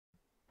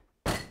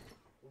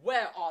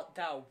Where art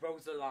thou,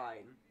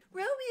 Rosaline?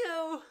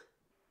 Romeo!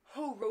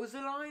 Oh,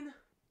 Rosaline?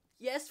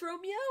 Yes,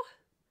 Romeo?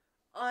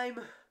 I'm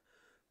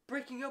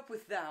breaking up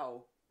with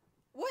thou.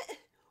 What?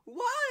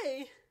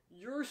 Why?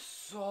 You're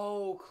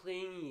so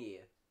clingy.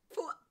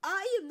 For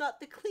I am not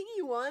the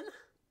clingy one.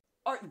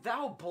 Art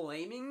thou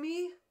blaming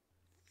me?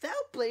 Thou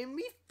blame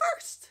me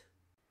first.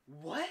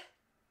 What?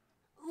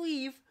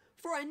 Leave,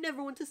 for I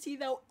never want to see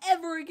thou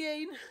ever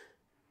again.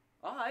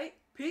 Alright,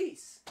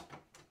 peace.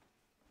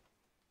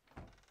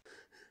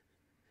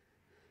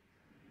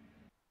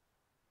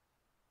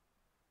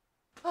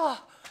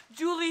 Ah,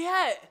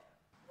 Juliet!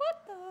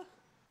 What the?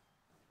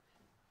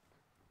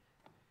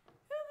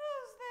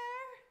 Who's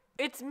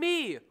there? It's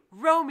me,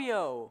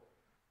 Romeo.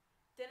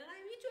 Didn't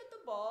I meet you at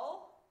the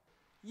ball?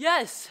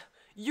 Yes,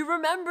 you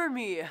remember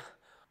me.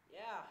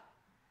 Yeah.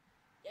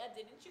 Yeah,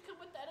 didn't you come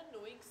with that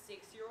annoying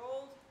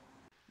 6-year-old?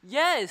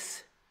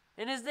 Yes,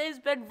 and his name's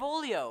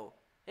Benvolio,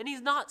 and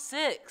he's not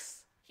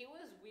 6. He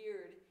was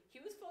weird. He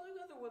was following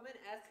other women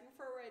asking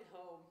for a ride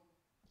home.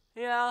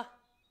 Yeah,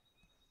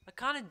 I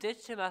kinda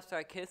ditched him after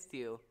I kissed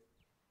you.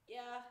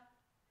 Yeah,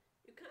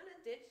 you kinda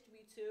ditched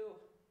me too.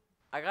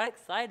 I got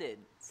excited,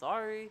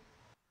 sorry.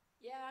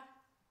 Yeah,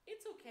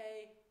 it's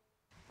okay.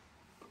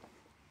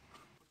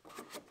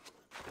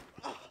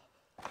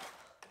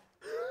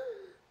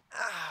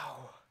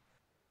 Ow.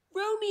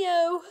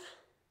 Romeo!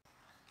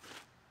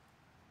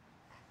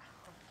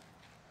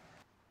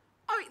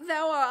 Art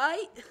thou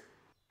alright?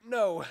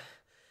 No,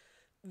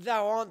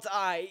 thou aren't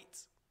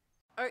aight.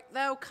 Art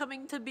thou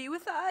coming to be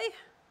with I?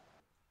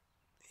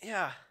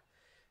 Yeah,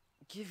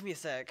 give me a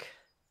sec.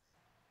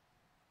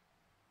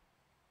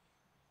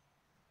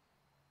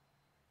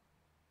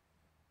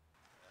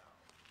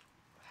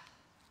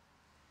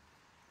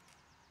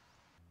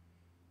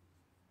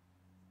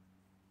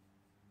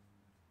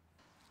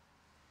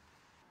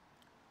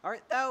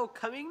 Art thou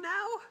coming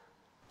now?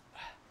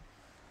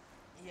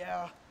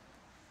 Yeah.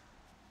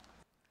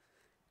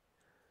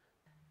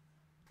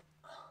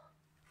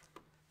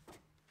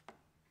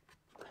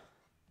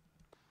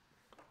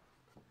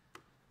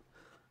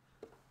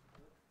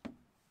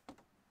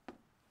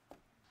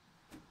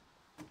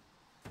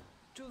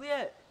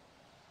 Juliet,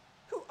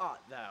 who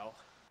art thou?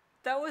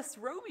 Thou wast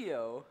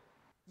Romeo.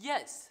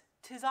 Yes,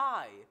 'tis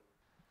I.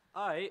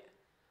 I.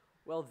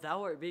 Well,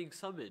 thou art being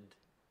summoned.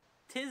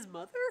 'Tis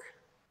mother?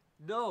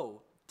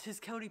 No, 'tis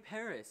County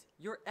Paris,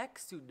 your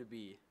ex soon to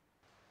be.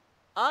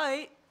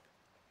 I.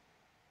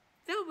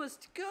 Thou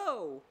must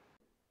go.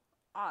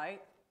 I.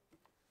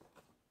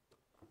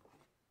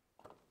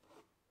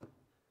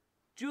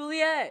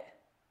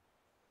 Juliet!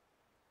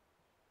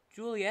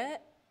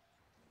 Juliet?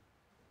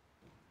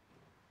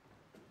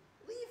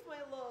 Leave,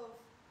 my love.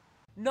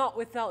 Not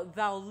without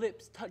thou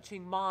lips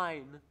touching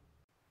mine.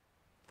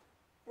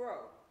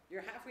 Bro,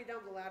 you're halfway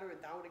down the ladder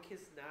and thou want to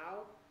kiss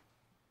now?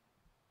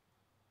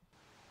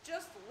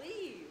 Just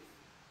leave.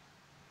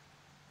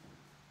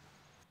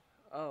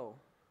 Oh.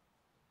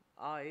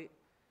 I.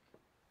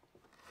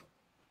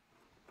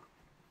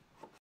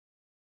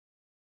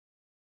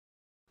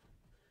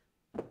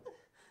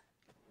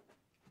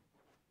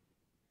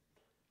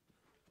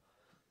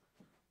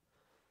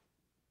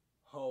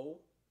 Ho.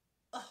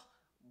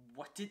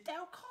 What did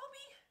thou call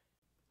me?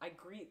 I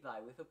greet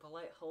thee with a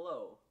polite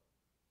hello.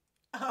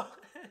 Oh.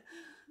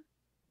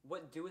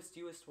 What doest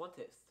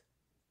wantest?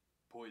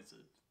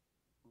 Poison.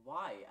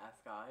 Why,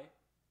 ask I.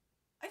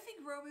 I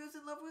think Romeo's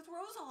in love with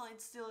Rosaline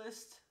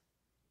stillest.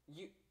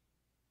 You.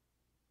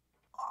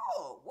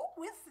 Oh, what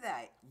with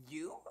that?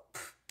 You?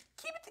 Pfft,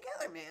 keep it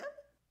together, man.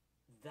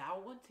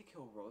 Thou want to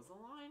kill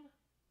Rosaline?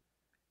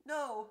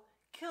 No,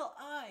 kill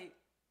I.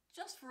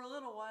 Just for a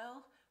little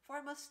while, for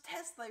I must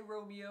test thy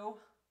Romeo.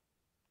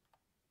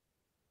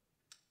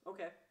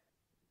 Okay.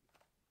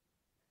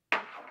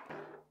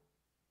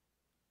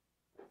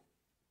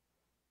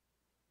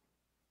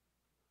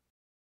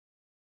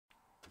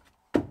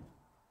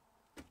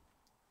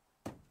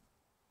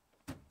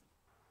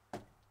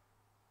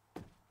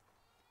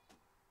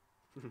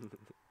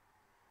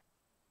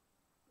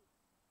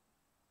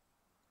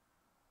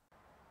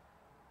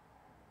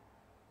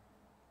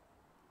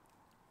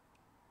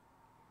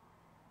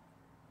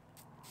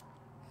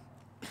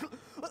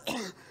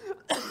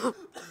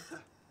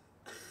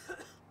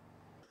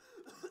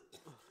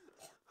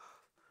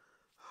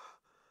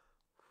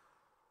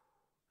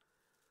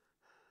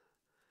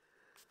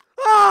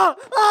 Ah!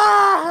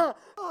 Ah!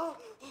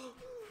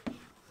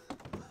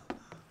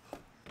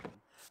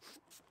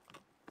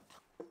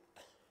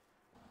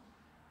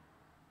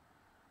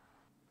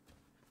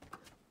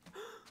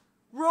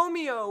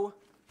 Romeo!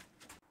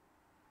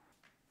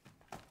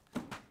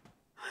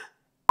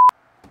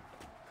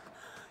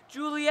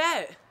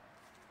 Juliet!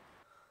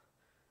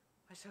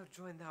 I shall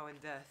join thou in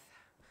death.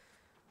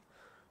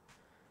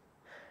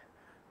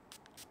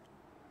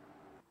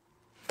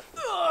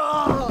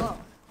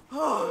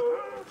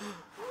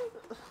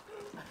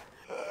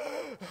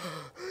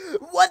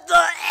 What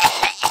the?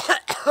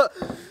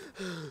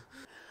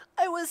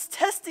 I was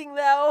testing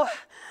thou.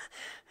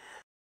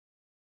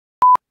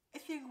 I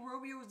think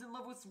Romeo was in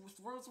love with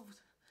Rose.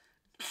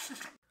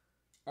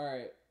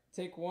 Alright,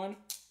 take one.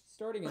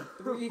 Starting in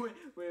 3.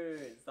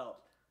 Wait,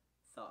 stop.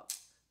 Stop.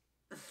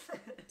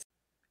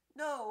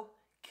 No,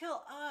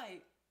 kill I,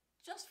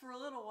 just for a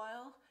little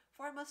while,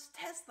 for I must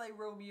test thy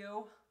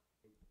Romeo.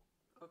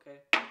 Okay.